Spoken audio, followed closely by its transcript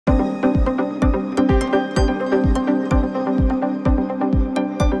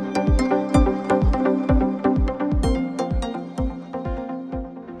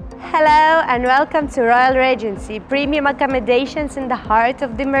and welcome to Royal Regency, premium accommodations in the heart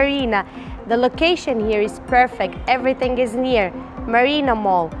of the marina. The location here is perfect, everything is near. Marina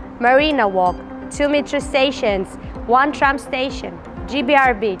Mall, Marina Walk, 2 metro stations, 1 tram station,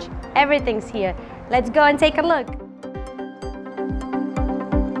 GBR Beach, everything's here. Let's go and take a look.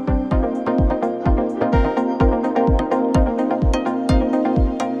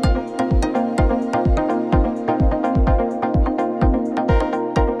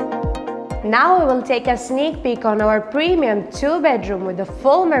 Now we will take a sneak peek on our premium 2-bedroom with a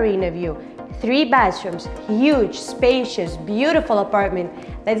full marina view. 3 bathrooms, huge, spacious, beautiful apartment.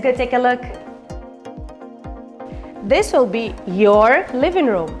 Let's go take a look. This will be your living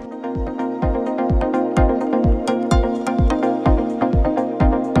room.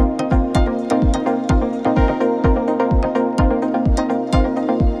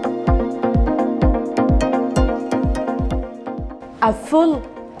 A full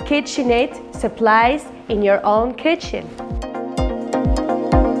kitchenette supplies in your own kitchen.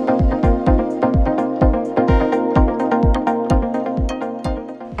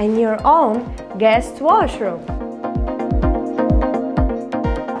 And your own guest washroom.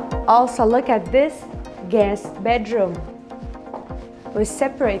 Also look at this guest bedroom with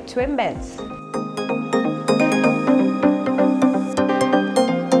separate twin beds.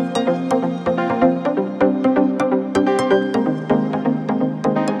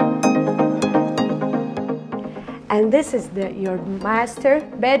 And this is your master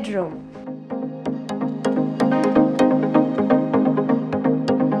bedroom.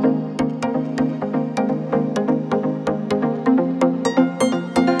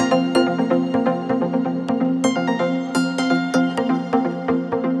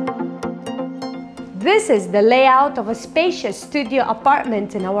 This is the layout of a spacious studio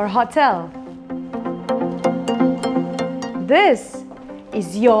apartment in our hotel. This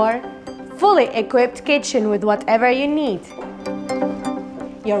is your fully equipped kitchen with whatever you need.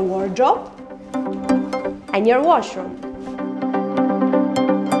 Your wardrobe and your washroom.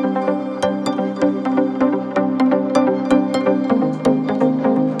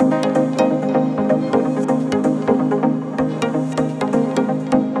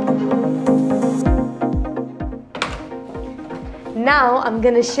 Now I'm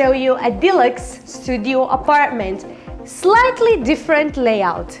gonna show you a deluxe studio apartment, slightly different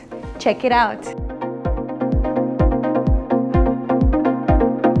layout. Check it out.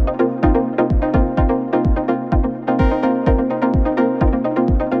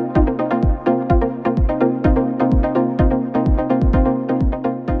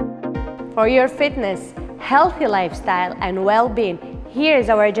 For your fitness, healthy lifestyle and well-being, here is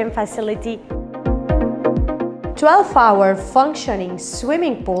our gym facility. 12-hour functioning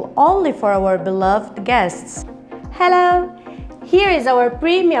swimming pool only for our beloved guests. Hello! Here is our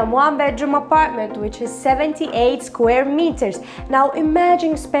premium 1-bedroom apartment, which is 78 square meters. Now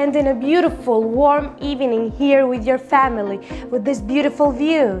imagine spending a beautiful warm evening here with your family with this beautiful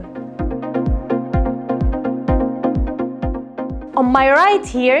view. On my right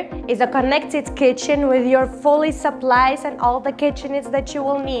here is a connected kitchen with your fully supplies and all the kitchenettes that you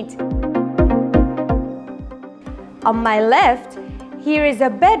will need. On my left, here is a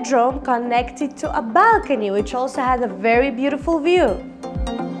bedroom connected to a balcony, which also has a very beautiful view.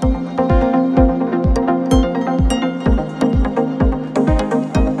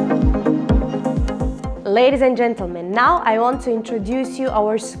 Ladies and gentlemen, now I want to introduce you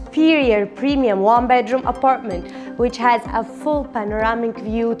our superior premium 1-bedroom apartment, which has a full panoramic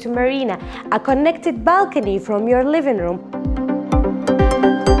view to marina, a connected balcony from your living room.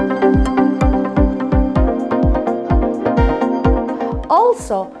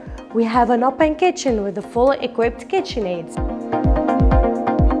 Also, we have an open kitchen with a fully equipped KitchenAids.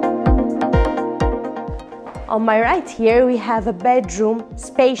 On my right here, we have a bedroom,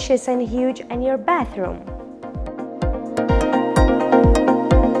 spacious and huge, and your bathroom.